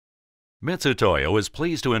Mitutoyo is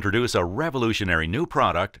pleased to introduce a revolutionary new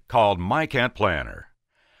product called MiCAT Planner.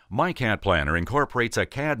 MiCAT Planner incorporates a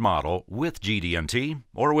CAD model with GD&T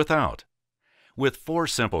or without. With 4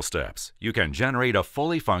 simple steps, you can generate a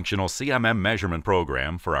fully functional CMM measurement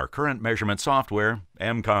program for our current measurement software,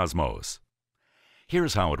 mCosmos.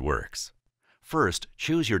 Here's how it works. First,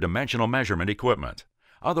 choose your dimensional measurement equipment,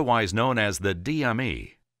 otherwise known as the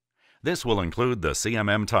DME. This will include the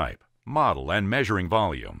CMM type, model, and measuring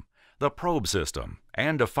volume, the probe system,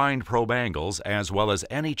 and defined probe angles, as well as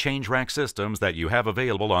any change rack systems that you have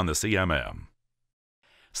available on the CMM.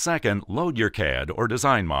 Second, load your CAD or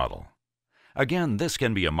design model. Again, this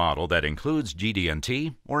can be a model that includes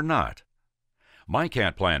GD&T or not.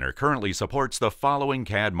 MiCAT Planner currently supports the following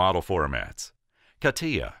CAD model formats: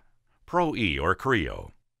 CATIA, Pro-E or Creo,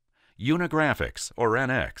 Unigraphics or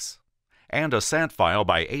NX, and a SAT file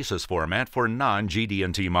by ACES format for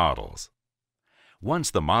non-GD&T models.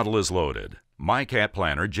 Once the model is loaded, MiCAT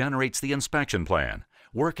Planner generates the inspection plan,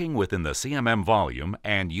 working within the CMM volume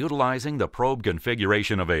and utilizing the probe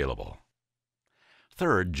configuration available.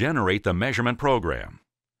 Third, generate the measurement program.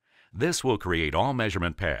 This will create all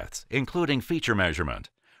measurement paths, including feature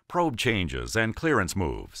measurement, probe changes, and clearance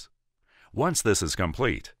moves. Once this is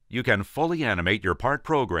complete, you can fully animate your part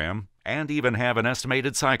program and even have an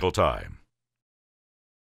estimated cycle time.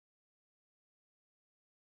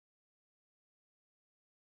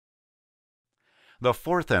 The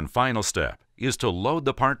fourth and final step is to load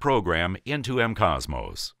the part program into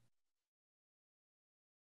mCosmos.